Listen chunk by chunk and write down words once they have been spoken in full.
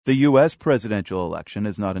The U.S. presidential election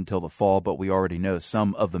is not until the fall, but we already know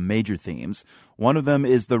some of the major themes. One of them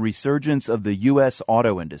is the resurgence of the U.S.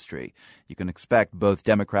 auto industry. You can expect both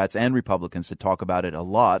Democrats and Republicans to talk about it a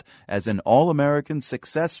lot as an all-American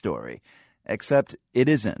success story. Except it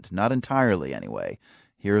isn't, not entirely anyway.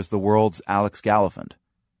 Here's the world's Alex Gallafent.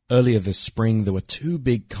 Earlier this spring, there were two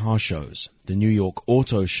big car shows, the New York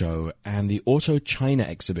Auto Show and the Auto China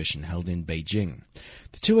exhibition held in Beijing.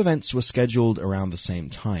 The two events were scheduled around the same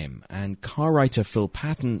time, and car writer Phil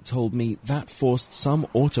Patton told me that forced some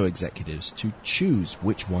auto executives to choose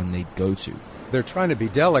which one they'd go to. They're trying to be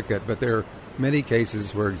delicate, but there are many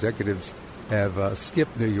cases where executives have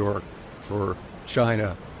skipped New York for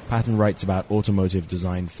China. Patton writes about automotive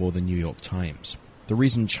design for the New York Times. The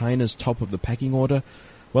reason China's top of the pecking order?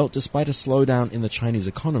 Well, despite a slowdown in the Chinese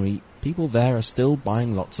economy, people there are still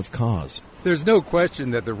buying lots of cars. There's no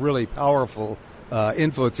question that the really powerful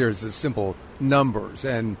influence here is the simple numbers.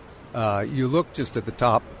 And you look just at the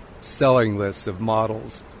top selling lists of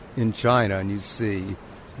models in China, and you see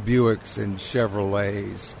Buicks and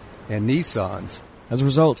Chevrolets and Nissans. As a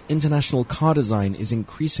result, international car design is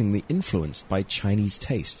increasingly influenced by Chinese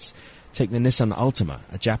tastes. Take the Nissan Altima,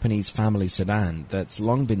 a Japanese family sedan that's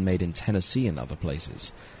long been made in Tennessee and other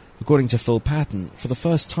places. According to Phil Patton, for the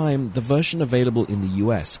first time, the version available in the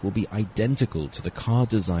US will be identical to the car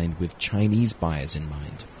designed with Chinese buyers in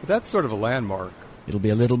mind. That's sort of a landmark. It'll be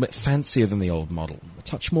a little bit fancier than the old model, a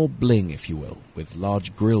touch more bling, if you will, with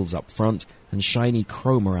large grills up front and shiny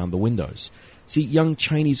chrome around the windows. See, young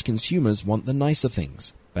Chinese consumers want the nicer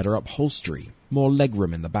things, better upholstery, more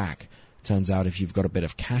legroom in the back. Turns out if you've got a bit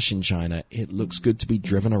of cash in China, it looks good to be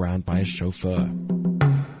driven around by a chauffeur.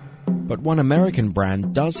 But one American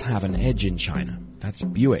brand does have an edge in China. That's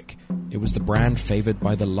Buick. It was the brand favored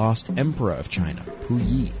by the last emperor of China,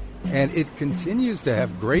 Puyi. And it continues to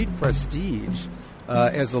have great prestige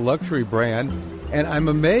as a luxury brand. And I'm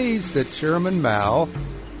amazed that Chairman Mao,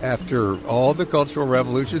 after all the cultural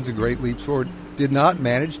revolutions and great leaps forward, did not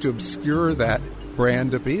manage to obscure that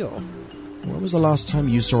brand appeal. When was the last time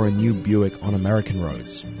you saw a new Buick on American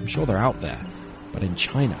roads? I'm sure they're out there, but in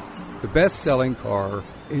China. The best-selling car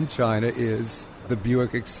in China is the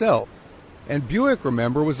Buick Excel. And Buick,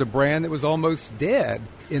 remember, was a brand that was almost dead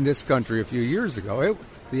in this country a few years ago.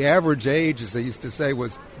 The average age, as they used to say,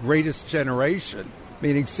 was greatest generation,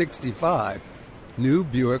 meaning 65. New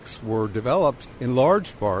Buicks were developed in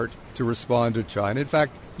large part to respond to China. In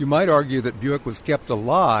fact, you might argue that Buick was kept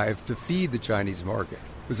alive to feed the Chinese market.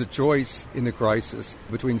 It was a choice in the crisis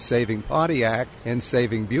between saving Pontiac and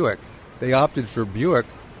saving Buick. They opted for Buick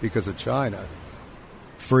because of China.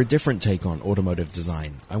 For a different take on automotive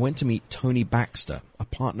design, I went to meet Tony Baxter, a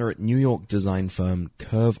partner at New York design firm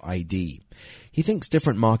Curve ID. He thinks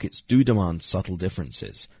different markets do demand subtle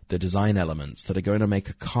differences, the design elements that are going to make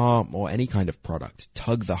a car or any kind of product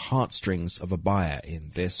tug the heartstrings of a buyer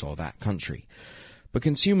in this or that country. But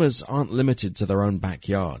consumers aren't limited to their own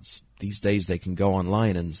backyards. These days they can go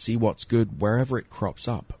online and see what's good wherever it crops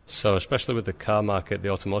up. So especially with the car market, the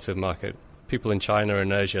automotive market, people in China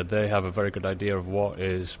and Asia, they have a very good idea of what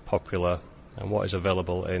is popular and what is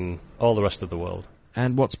available in all the rest of the world.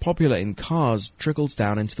 And what's popular in cars trickles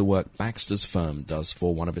down into the work Baxter's firm does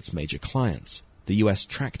for one of its major clients, the U.S.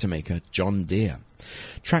 tractor maker John Deere.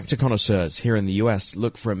 Tractor connoisseurs here in the U.S.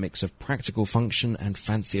 look for a mix of practical function and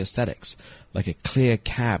fancy aesthetics, like a clear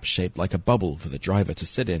cab shaped like a bubble for the driver to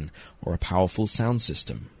sit in, or a powerful sound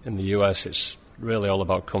system. In the U.S., it's really all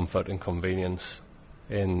about comfort and convenience.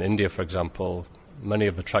 In India, for example, many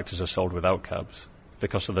of the tractors are sold without cabs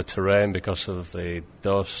because of the terrain, because of the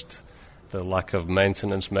dust, the lack of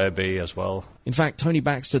maintenance maybe as well. In fact, Tony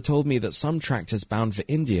Baxter told me that some tractors bound for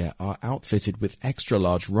India are outfitted with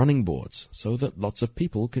extra-large running boards so that lots of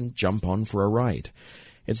people can jump on for a ride.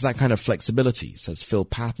 It's that kind of flexibility, says Phil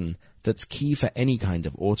Patton, that's key for any kind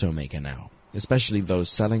of automaker now, especially those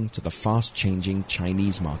selling to the fast-changing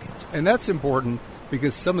Chinese market. And that's important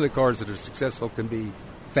because some of the cars that are successful can be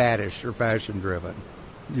faddish or fashion-driven.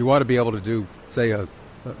 You want to be able to do, say, a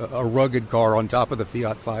rugged car on top of the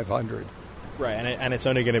Fiat 500. Right, and it's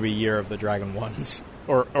only going to be Year of the Dragon once,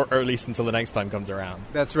 or at least until the next time comes around.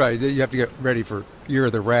 That's right. You have to get ready for Year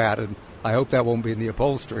of the Rat, and I hope that won't be in the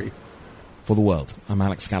upholstery. For The World, I'm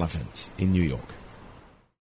Alex Gallafent in New York.